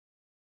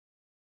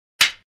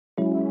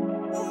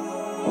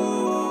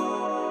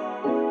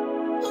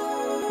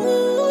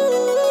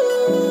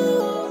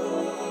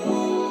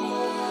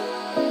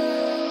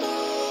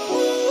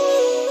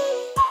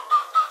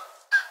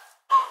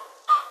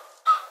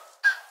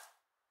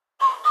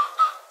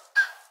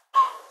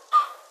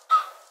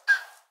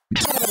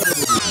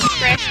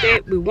Scratch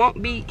that, we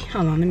won't be,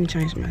 hold on, let me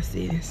change my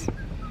settings.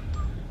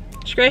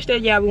 Scratch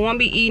that, y'all, we won't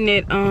be eating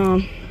at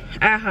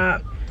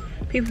IHOP.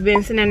 People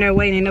been sitting there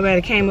waiting and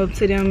nobody came up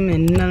to them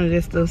and none of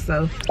this stuff,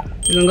 so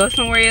we're gonna go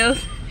somewhere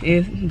else.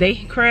 If they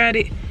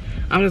crowded,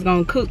 I'm just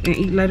gonna cook and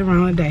eat later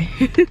on today.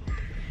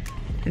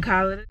 And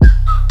call it.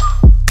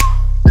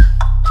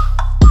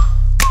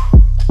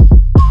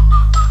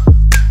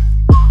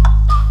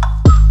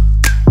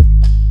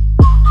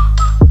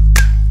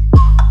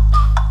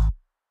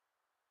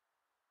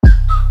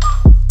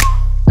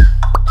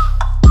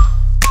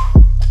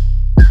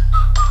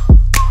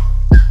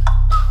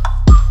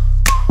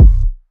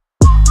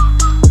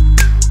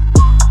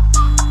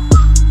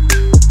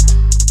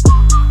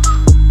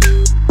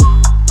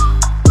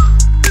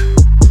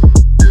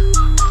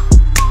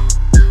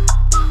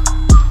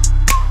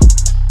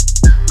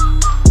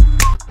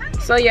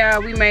 So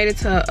y'all, we made it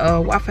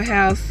to Waffle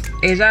House.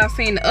 As y'all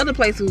seen, the other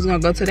place we was gonna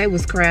go to, they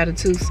was crowded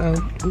too. So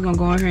we're gonna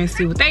go in here and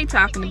see what they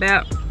talking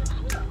about.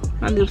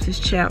 My lips is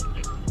chapped.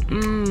 We're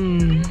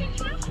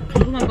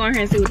gonna go in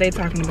here and see what they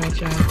talking about,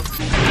 y'all.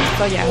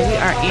 So y'all, we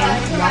are in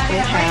Waffle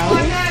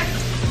House.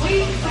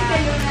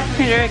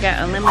 Here I got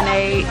a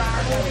lemonade.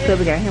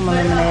 Cubby got him a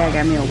lemonade. I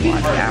got me a water,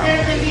 y'all.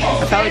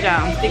 I told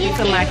y'all I'm sticking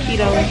to my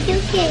keto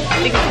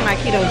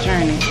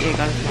journey. There it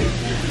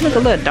goes. Look a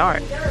little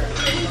dark.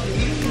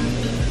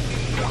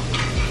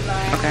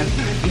 Okay, I'm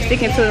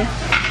sticking to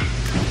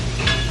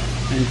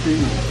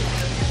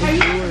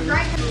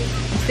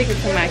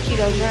my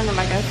keto journal,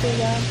 like I said,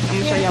 y'all. I'm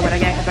gonna show y'all what I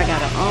got, because I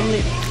got an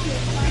omelet,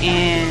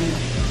 and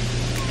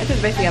it's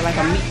just basically like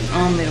a meat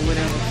omelet or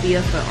whatever.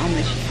 Fiesta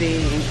omelet, she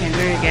said. And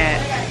Kendra got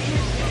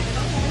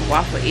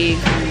waffle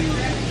eggs and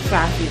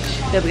sausage.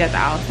 Then we got the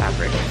all-star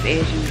breakfast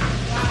as usual.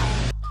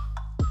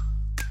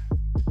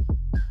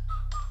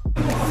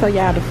 So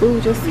y'all, the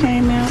food just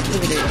came out.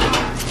 Look at that.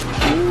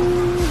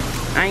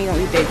 I ain't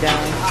gonna eat that,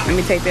 y'all. Let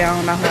me take that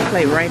on off my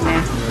plate right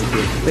now.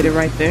 Put it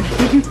right there.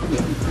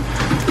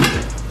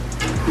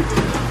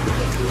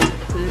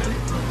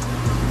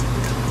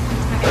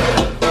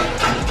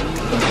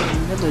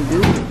 That look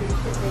good.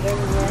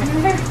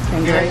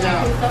 Thank you,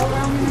 y'all.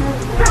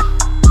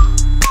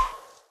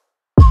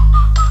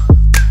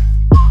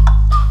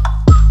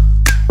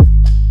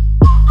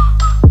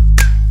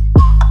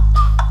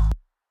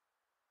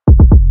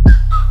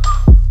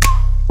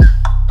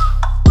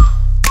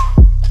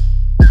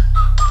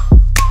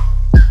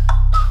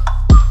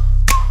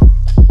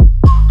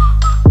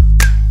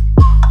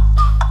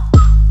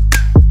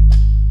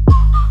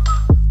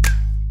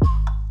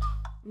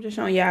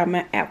 Showing y'all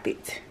my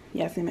outfit.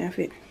 Y'all see my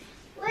outfit?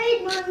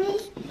 Wait, mommy.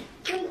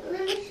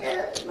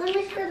 Let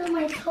me show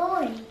my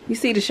toy. You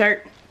see the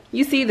shirt?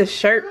 You see the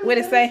shirt? What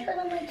it say?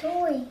 Let me show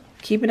my toy.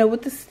 Keeping up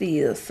with the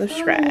Steele.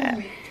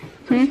 Subscribe.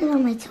 Let me show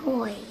my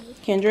toy.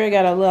 Kendra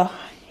got a little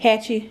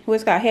hatchet.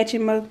 What's called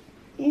hatchet mode?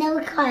 No,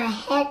 we call it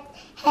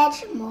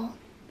hatchet mode.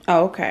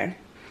 Oh, okay.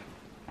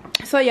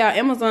 So y'all,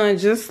 Amazon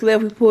just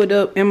left. We pulled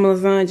up.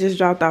 Amazon just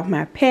dropped off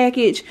my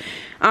package.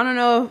 I don't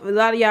know if a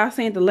lot of y'all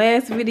seen the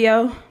last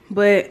video,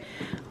 but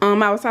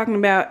I was talking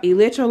about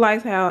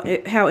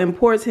electrolytes, how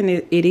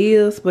important it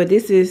is. But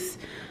this is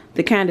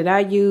the kind that I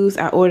use.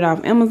 I ordered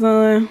off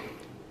Amazon.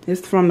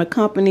 It's from the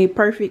company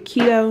Perfect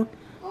Keto.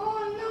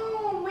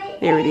 Oh no! Wait,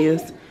 there it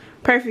is,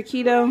 Perfect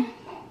Keto.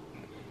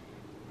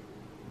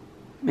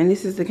 And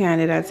this is the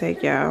kind that I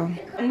take, y'all.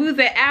 We was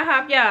at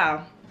IHOP,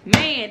 y'all.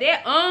 Man,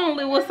 that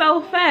omelet was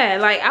so fat.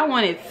 Like, I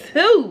wanted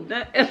two.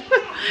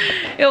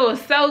 It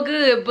was so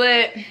good,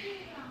 but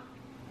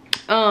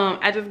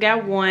I just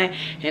got one.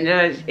 And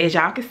as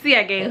y'all can see,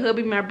 I gave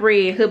hubby my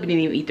bread. Hubby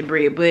didn't even eat the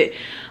bread, but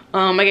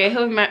I gave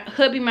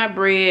hubby my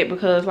bread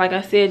because, like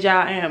I said,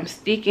 y'all, I am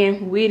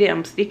sticking with it.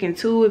 I'm sticking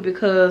to it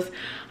because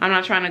I'm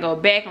not trying to go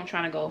back. I'm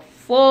trying to go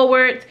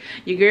forward.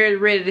 Your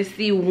girl's ready to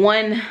see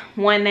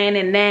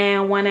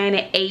 199,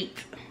 198,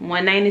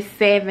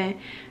 197.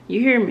 You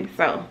hear me?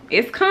 So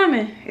it's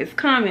coming. It's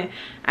coming.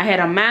 I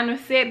had a minor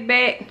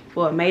setback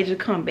for a major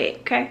comeback.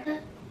 Okay.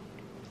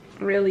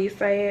 Really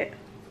sad.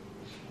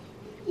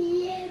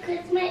 Yeah,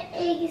 because my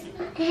egg is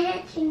not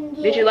hatching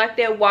yet. Did you like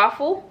that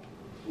waffle?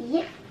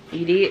 Yeah.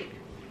 You did?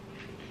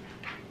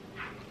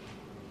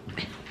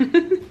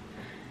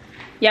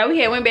 Yeah, we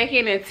had went back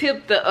in and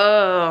tipped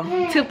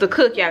the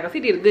cook, y'all, because he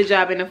did a good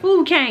job, and the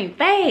food came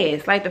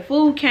fast. Like, the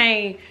food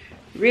came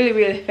really,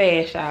 really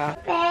fast, y'all.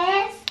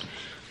 Fast?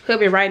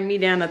 Hubby writing me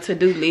down a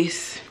to-do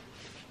list.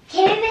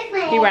 He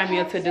write me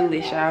a to-do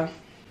list, y'all,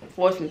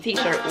 for some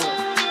t-shirt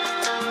orders.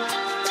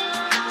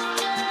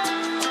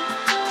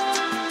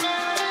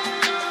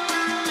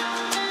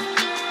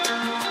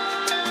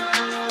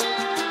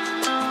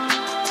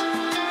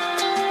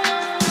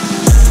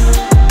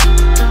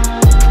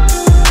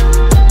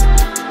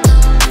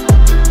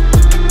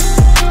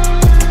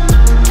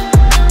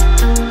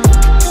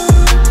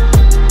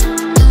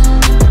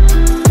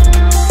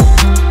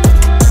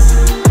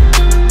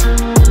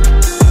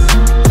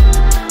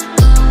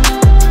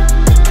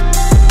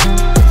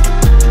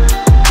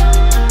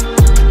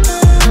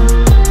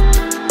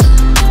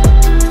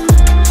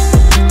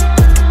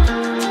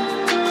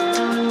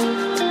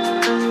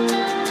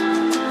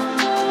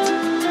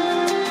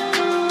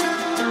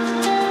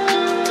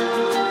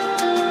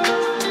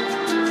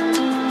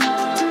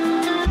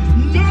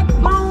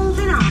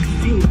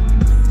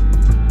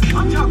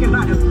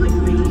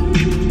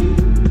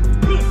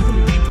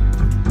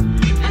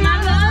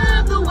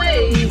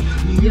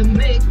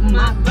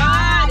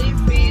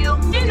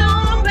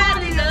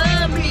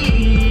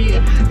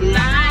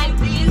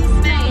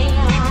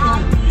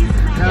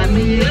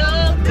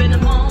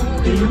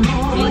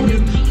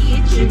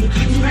 Jimmy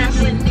Q rounds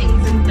with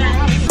niggas and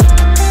things.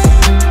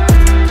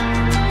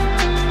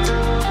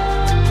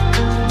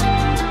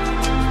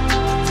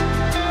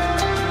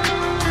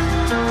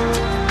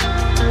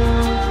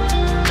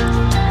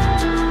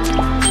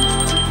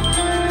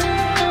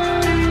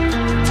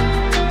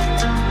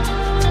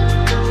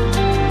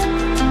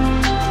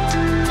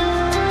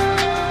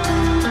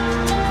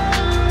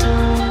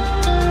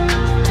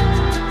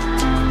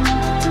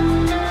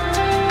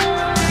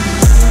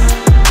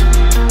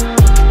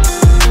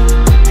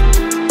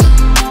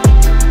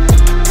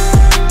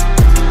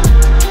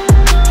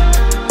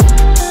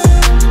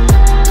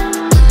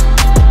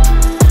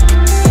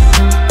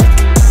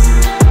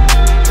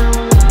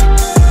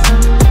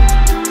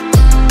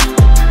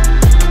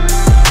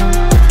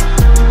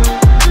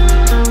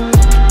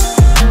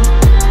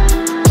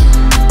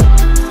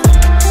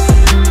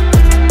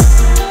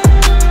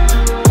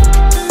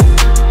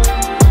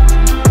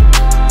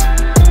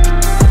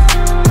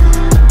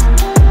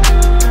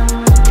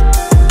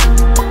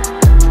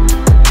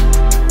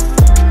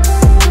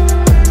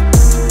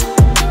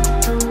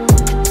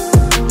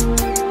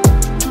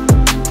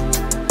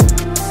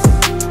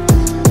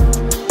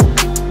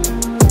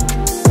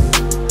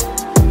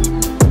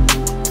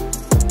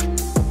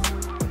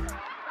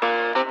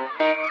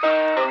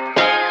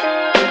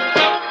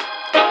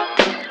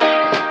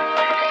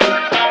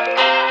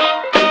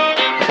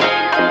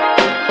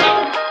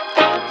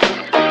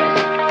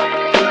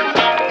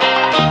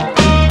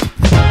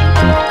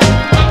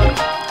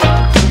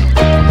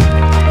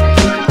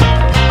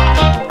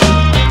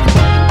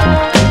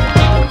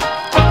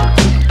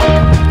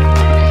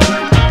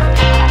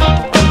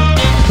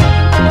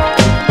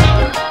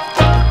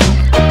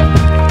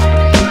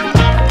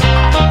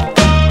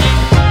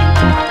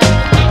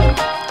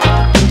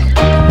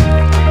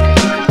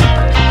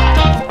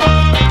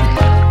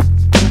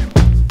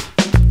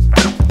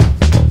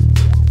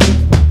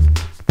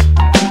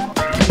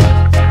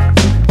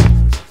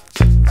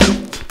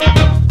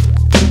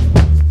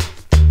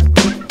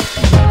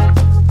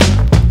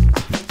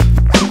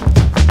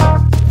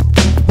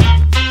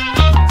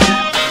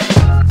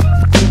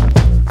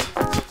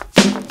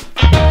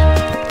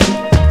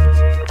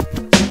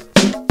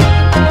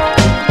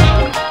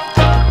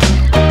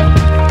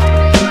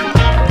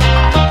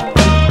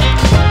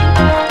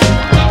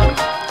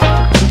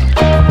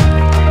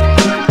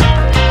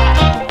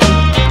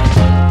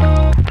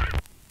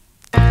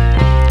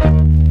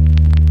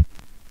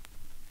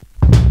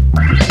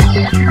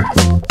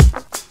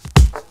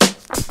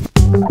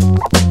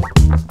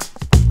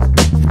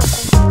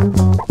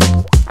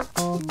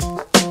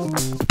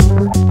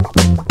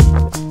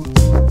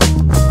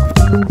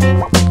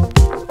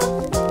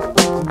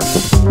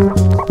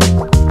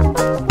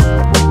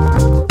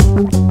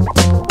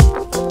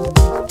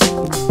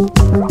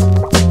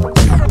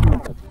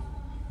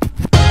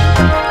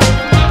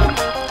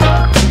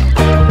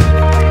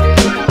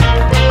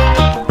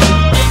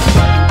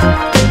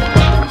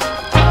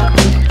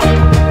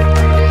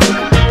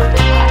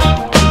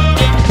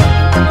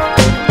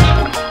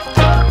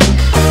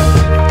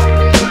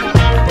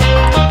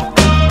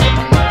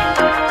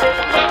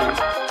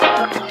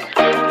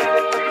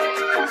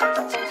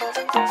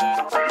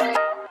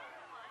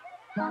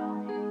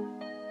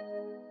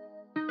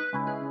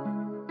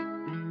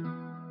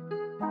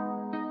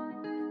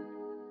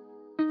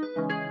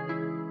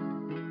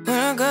 When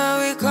I go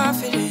with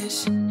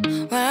confidence,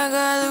 when I go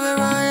live it,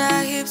 roll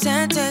our hips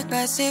and take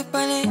a sip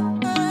on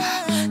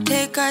it,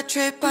 take a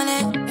trip on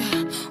it.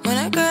 When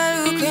I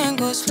go, you can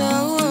go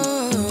slow,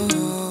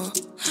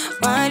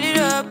 wind it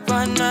up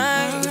all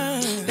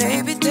night,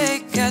 baby,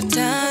 take your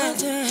time,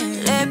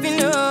 let me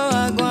know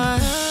I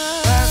want.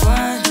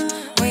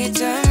 When you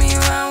tell me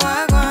what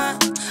I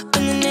want,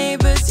 when the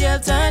neighbors yell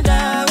turn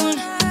down,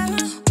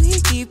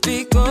 we keep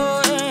it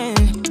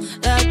going,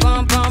 like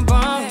bum bum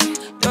bum.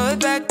 Throw it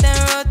back then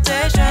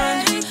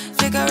rotation,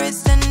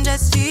 cigarettes and the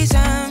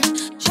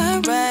season,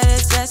 shine bright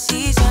as that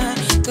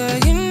season, girl,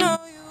 you know.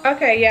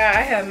 Okay, yeah,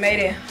 I have made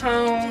it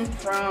home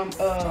from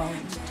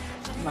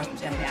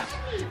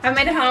I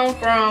made it home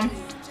from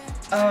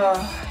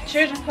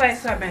Children's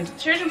Place. So I've been to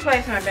Children's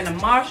Place and I've been to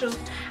Marshall's.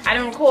 I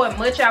didn't record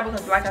much out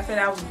because, like I said,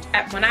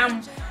 when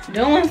I'm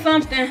doing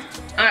something,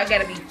 I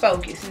gotta be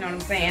focused. You know what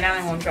I'm saying? I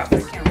don't want to drop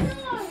the camera.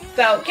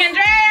 So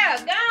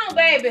Kendra, go on,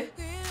 baby.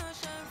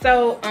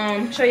 So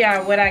show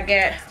y'all what I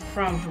got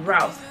from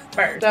Ross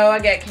first. So I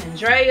got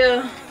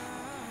Kendra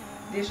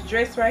this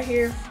dress right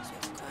here.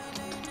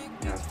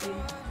 Y'all see?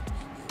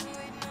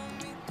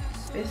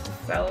 This is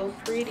so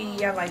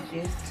pretty. I like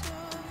this.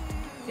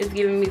 It's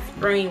giving me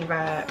spring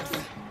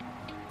vibes.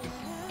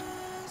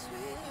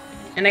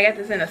 And I got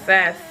this in a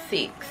size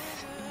 6.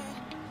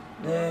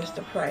 There's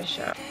the price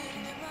shop.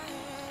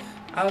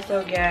 I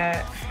also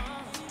got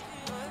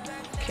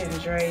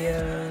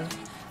Kendra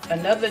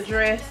another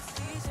dress.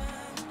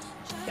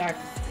 Y'all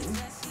can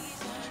see.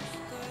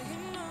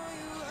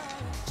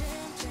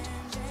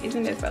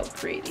 Isn't it so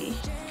pretty?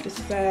 This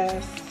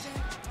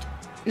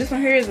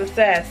one here is a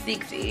size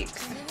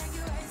 6X.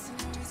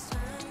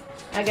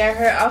 I got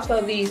her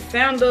also these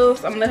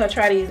sandals. I'm gonna let her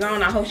try these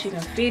on. I hope she can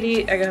fit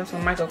it. I got her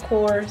some Michael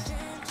Kors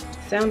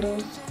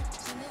sandals.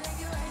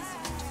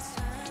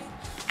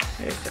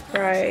 Here's the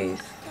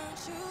price.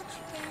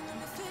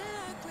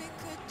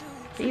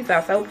 These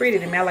are so pretty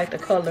to me. I like the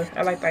color.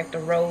 I like the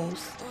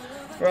rose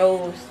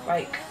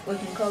like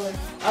looking color.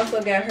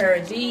 Also got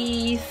her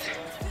these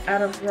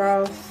out of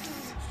Ross.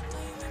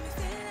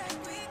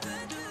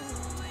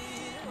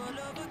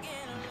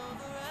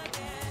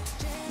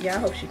 Yeah, I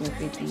hope she can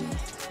fit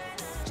these.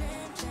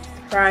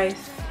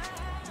 Price.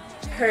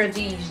 Her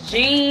these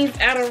jeans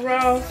out of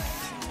Ross.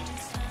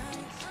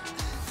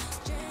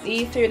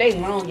 These here, they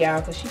long, y'all,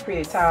 because she's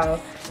pretty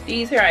tall.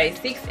 These here are a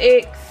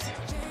 6X.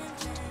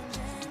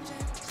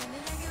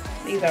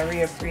 These are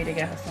real pretty.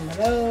 Got her some of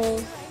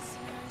those.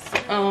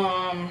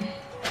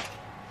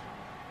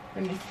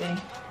 Let me see.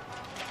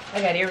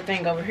 I got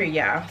everything over here,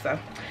 y'all. So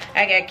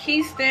I got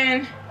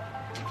Keyston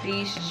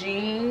these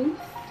jeans.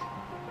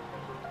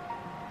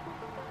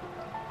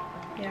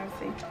 Y'all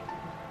see.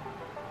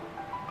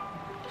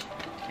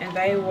 And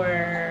they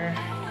were,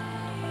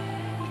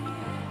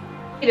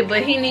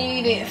 but he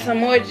needed some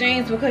more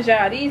jeans because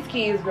y'all, these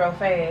kids grow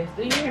fast.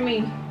 Do you hear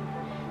me?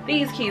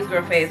 These kids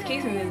grow fast.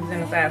 Keyston is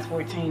in a size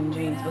 14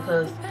 jeans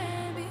because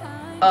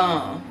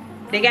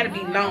they gotta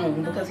be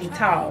long because he's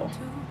tall.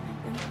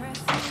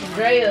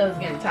 Drea's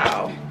getting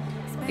tall.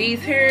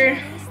 These here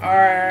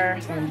are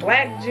some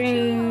black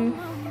jeans.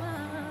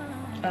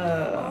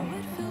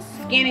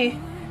 Skinny.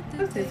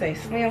 What's this say?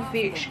 Slim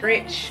fit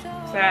stretch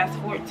size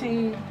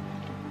 14.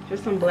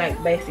 Just some black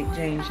basic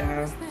jeans,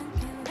 y'all.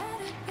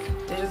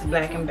 They're just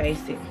black and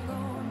basic.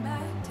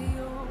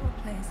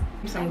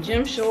 Some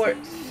gym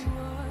shorts.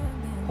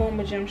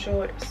 Puma gym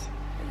shorts.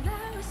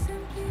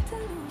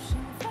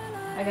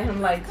 I got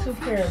him like 2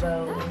 pair of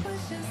those.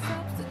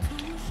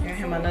 Got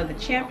him another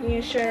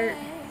champion shirt.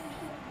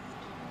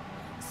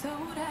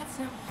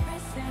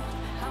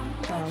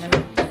 Oh, let me...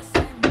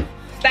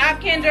 Stop,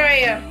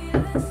 Kendra.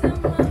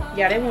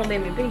 Yeah, they won't let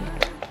me be.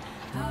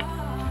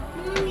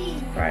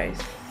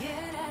 Price.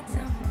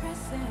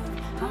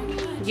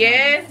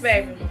 Yes,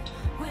 baby.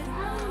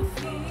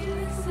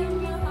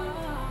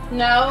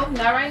 No,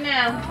 not right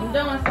now. I'm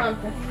doing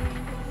something.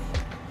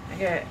 I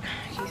got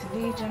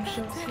these gym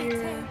shorts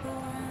here.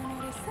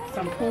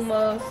 Some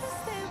Pumas.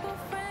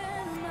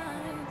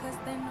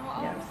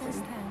 Yeah,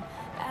 see.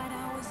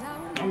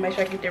 I'll make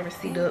sure I get the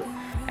receipt up.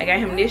 I got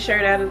him this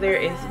shirt out of there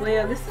as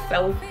well. This is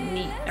so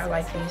neat. I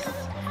like this.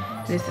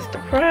 This is the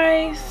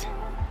price.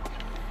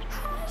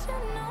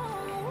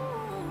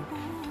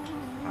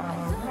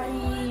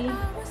 Alright.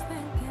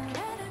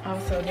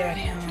 Also got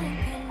him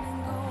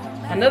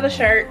another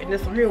shirt, and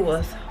this one here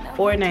was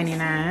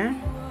 $4.99.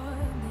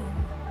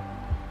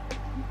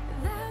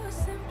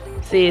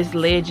 Says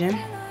Legend.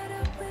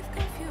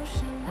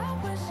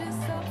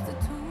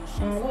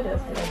 What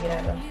else did I get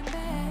out of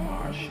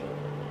Marshalls?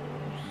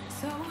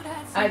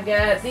 I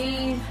got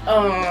these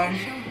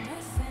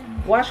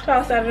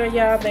washcloths out of there,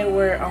 y'all. They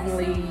were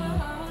only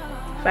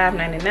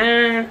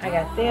 $5.99. I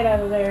got that out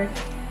of there.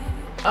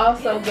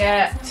 Also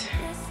got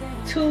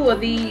 2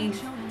 of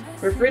these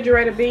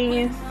refrigerator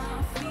bins.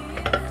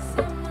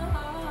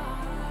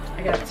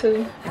 I got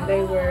 2, and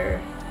they were,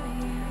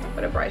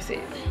 what the price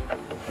is.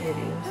 There it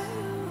is.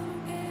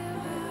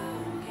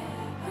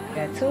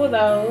 Got 2 of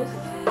those.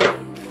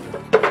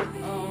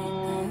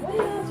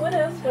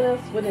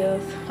 What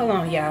else? Hold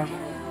on, y'all.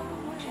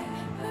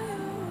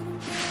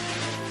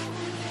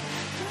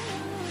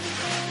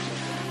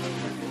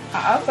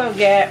 I also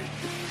got,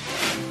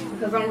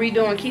 because I'm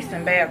redoing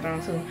Keyston's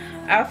bathroom too,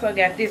 I also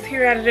got this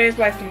here out of there. It's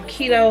like some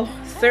keto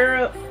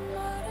syrup.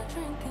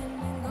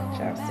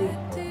 Y'all see?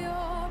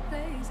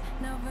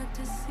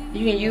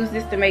 You can use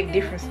this to make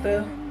different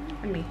stuff.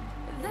 Let me.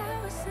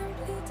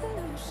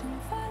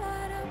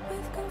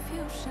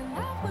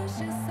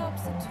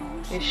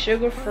 It's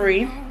sugar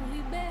free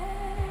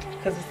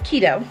because it's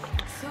keto.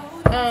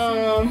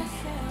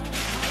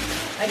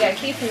 I got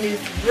Keyston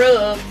this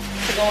rub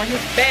to go in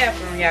his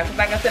bathroom, y'all, because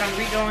like I said, I'm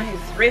redoing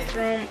his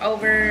restroom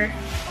over.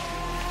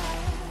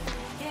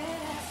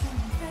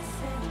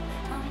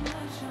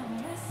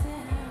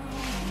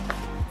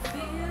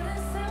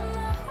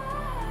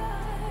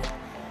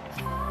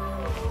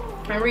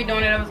 I'm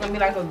redoing it. It's gonna be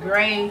like a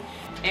gray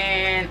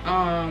and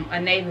a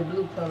navy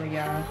blue color,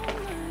 y'all.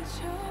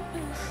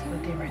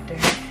 Look it right there.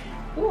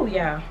 Ooh,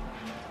 y'all.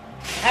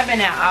 I've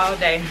been out all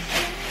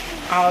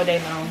day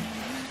long.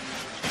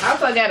 I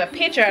also got a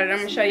picture of it. I'm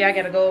gonna show y'all. I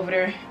gotta go over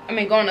there. I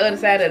mean, go on the other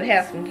side of the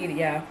house and get it,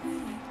 y'all.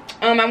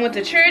 I went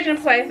to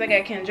Children's Place. I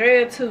got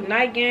Kendra 2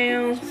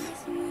 nightgowns.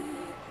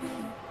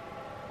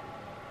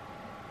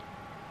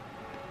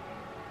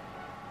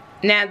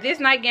 Now this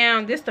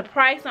nightgown, this the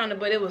price on it,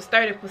 but it was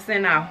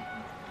 30% off.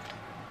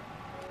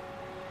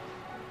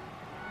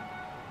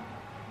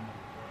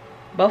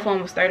 Both of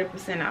them was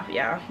 30% off,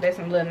 y'all. There's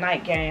some little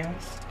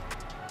nightgowns.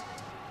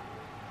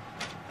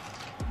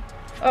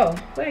 Oh,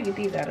 where did I get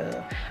these out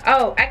of?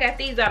 Oh, I got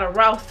these out of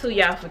Ross too,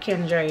 y'all, for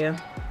Kendra.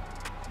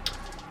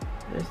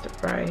 That's the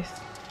price.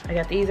 I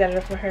got these out of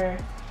there for her.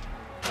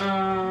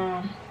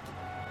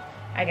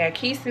 I got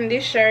Keeson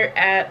this shirt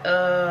out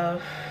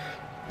of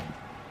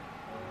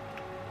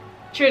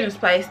Children's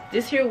Place.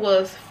 This here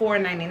was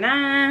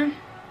 $4.99.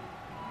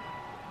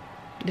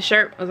 The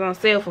shirt was on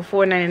sale for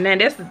 $4.99.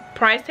 That's the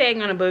price tag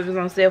on it, but it was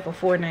on sale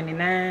for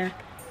 $4.99.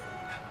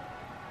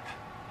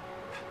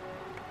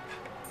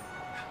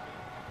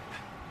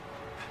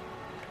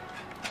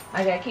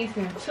 I got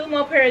Keeson 2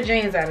 more pair of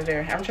jeans out of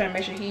there. I'm trying to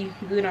make sure he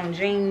good on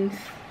jeans.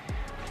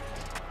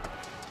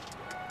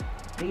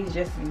 These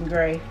just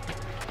gray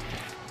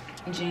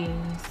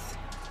jeans.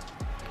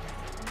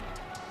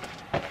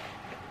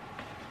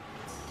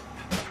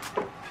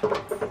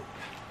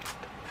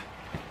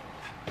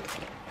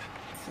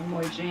 Some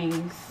more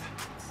jeans.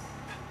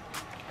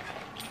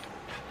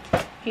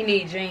 He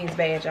need jeans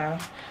bad, y'all.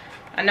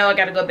 I know I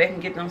gotta go back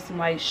and get them some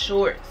like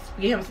shorts.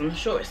 Get him some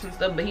shorts and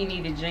stuff, but he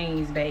needed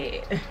jeans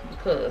bad.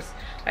 Because,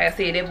 like I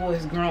said, that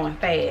boy's growing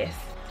fast.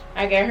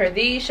 I got her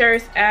these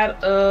shirts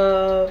out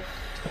of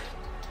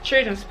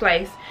Children's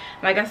Place.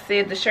 Like I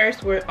said, the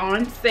shirts were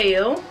on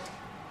sale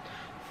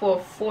for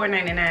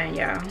 $4.99,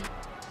 y'all.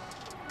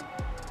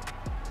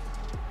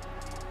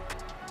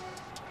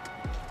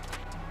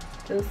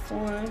 This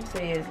one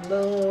says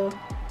love.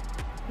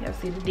 Y'all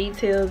see the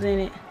details in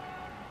it.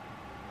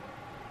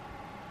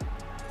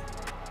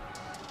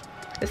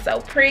 It's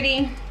so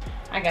pretty.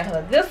 I got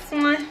her this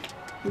one.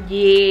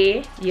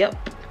 Yeah, yep.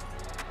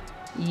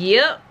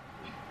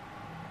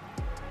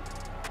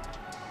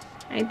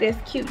 Ain't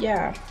that cute,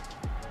 y'all?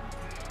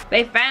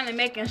 They finally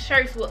making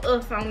shirts with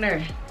us on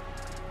there.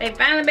 They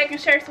finally making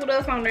shirts with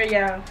us on there,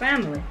 y'all.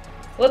 Finally.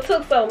 What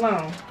took so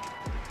long?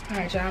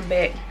 Alright, y'all, I'm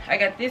back. I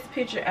got this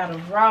picture out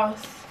of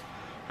Ross.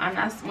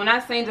 When I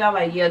seen it, I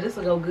was like, yeah, this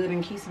will go good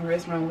in Keeson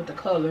restaurant with the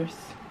colors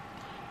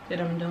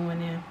that I'm doing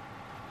now.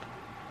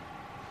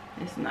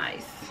 It's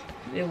nice.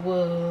 It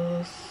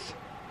was,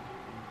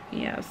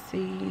 yeah,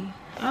 see.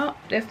 Oh,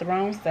 that's the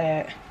wrong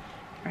side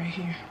right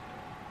here.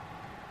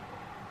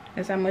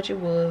 That's how much it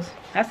was.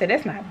 I said,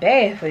 that's not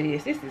bad for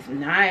this. This is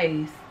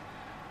nice.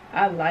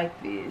 I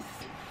like this.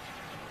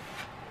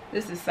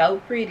 This is so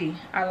pretty.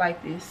 I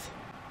like this.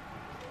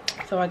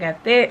 So I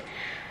got that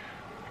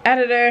out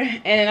of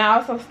there. And I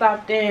also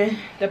stopped in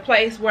the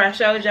place where I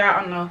showed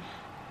y'all on the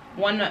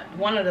one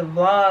of the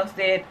vlogs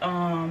that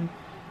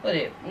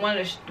one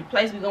of the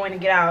place we go in to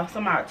get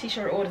some of our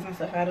t-shirt orders and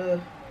stuff out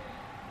of.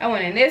 I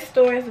went in this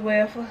store as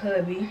well for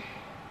hubby.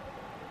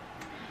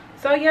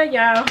 So yeah,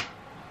 y'all,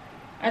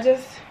 I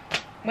just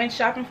went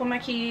shopping for my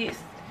kids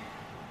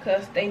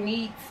because they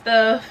need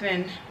stuff,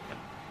 and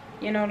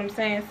you know what I'm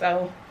saying.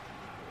 So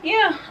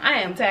yeah,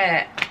 I am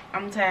tired.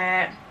 I'm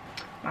tired.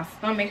 My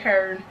stomach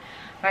hurt.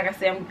 Like I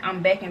said,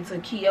 I'm back into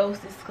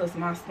ketosis because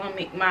my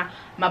stomach, my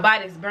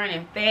body's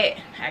burning fat.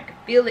 I can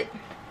feel it.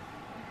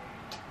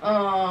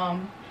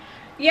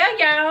 Yeah,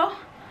 y'all,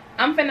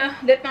 I'm finna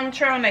let them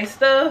try on their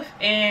stuff,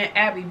 and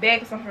I'll be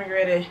back. So I'm finna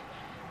ready to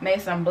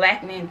make some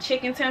blackening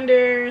chicken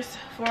tenders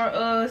for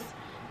us.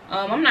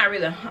 I'm not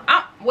really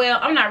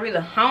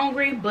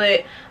hungry,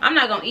 but I'm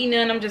not gonna eat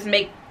none. I'm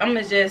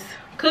gonna just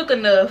cook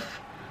enough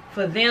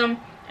for them,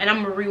 and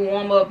I'm gonna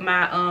rewarm up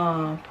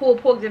my pulled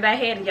pork that I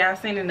had, y'all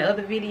seen in the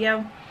other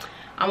video.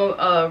 I'm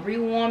gonna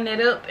rewarm that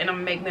up, and I'm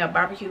gonna make me a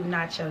barbecue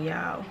nacho,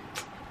 y'all.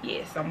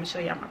 Yes, I'm gonna show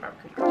y'all my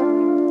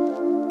barbecue.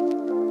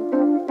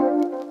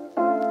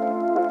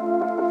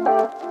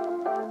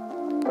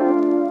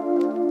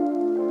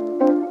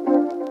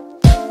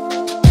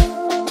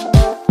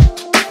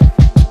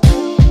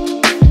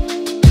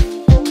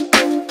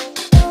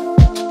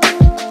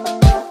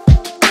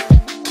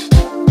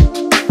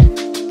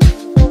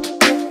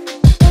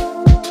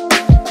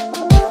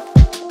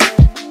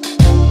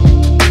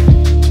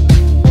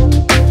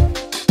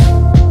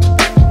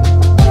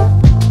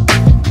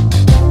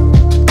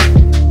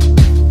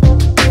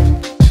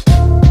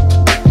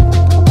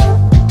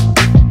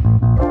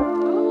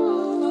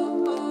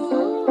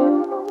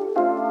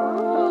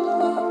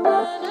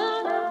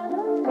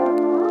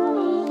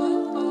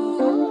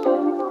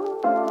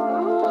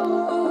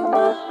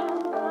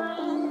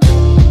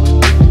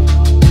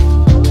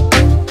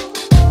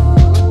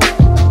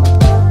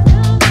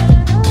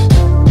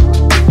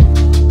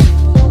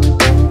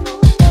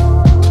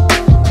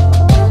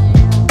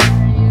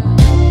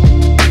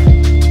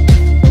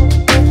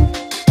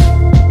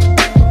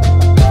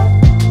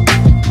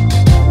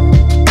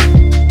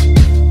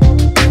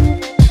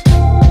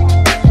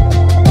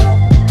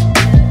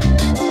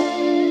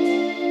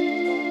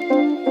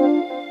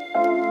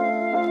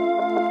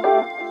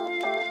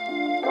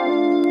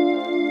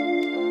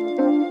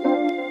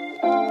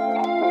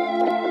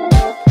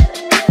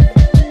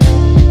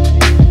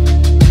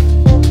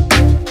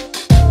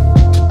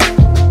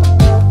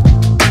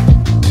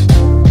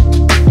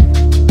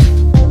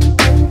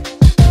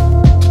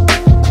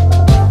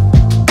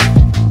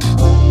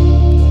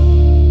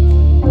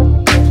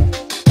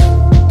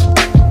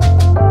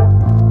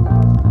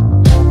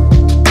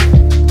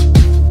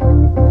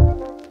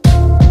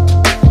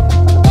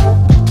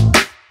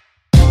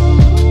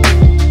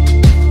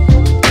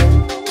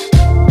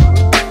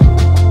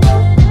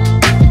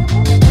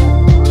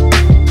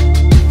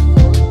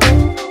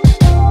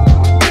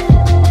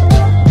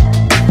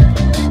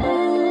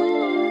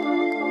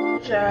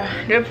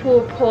 Their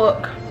pulled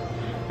pork,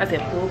 I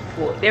said pulled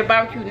pork. Their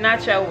barbecue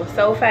nacho was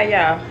so fat,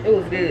 y'all. It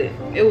was good.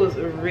 It was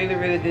really,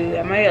 really good.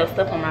 I might have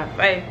stuff on my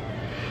face.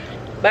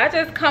 But I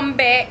just came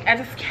back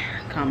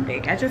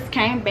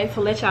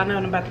to let y'all know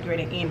I'm about to get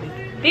ready to end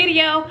this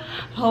video.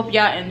 I hope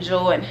y'all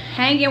enjoyed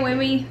hanging with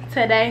me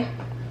today.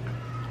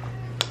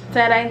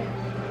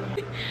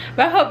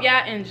 But I hope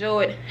y'all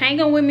enjoyed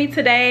hanging with me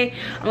today.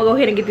 I'm gonna go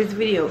ahead and get this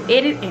video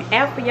edited and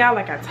out for y'all.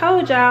 Like I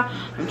told y'all,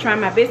 I'm trying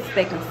my best to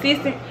stay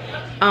consistent.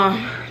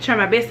 Trying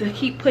my best to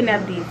keep putting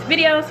out these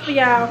videos for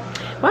y'all.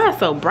 Why it's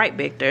so bright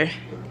back there?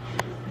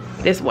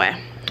 That's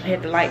why I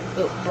had the light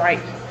up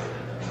bright.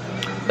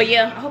 But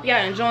yeah, I hope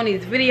y'all enjoying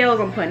these videos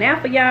I'm putting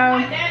out for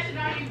y'all.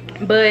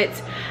 But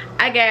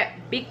I got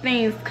big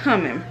things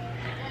coming.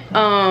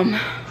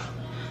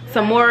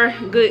 Some more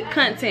good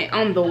content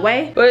on the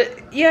way.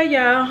 But yeah,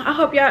 y'all, I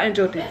hope y'all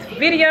enjoyed this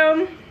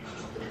video.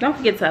 Don't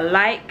forget to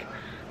like,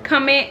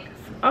 comment.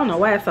 I don't know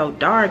why it's so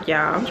dark,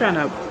 y'all. I'm trying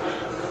to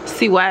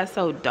see why it's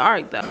so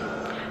dark though.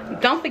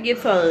 Don't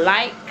forget to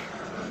like,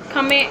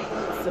 comment,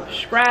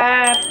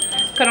 subscribe,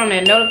 cut on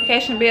that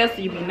notification bell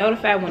so you'll be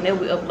notified whenever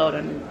we upload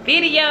a new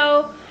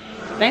video.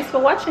 Thanks for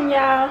watching,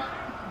 y'all.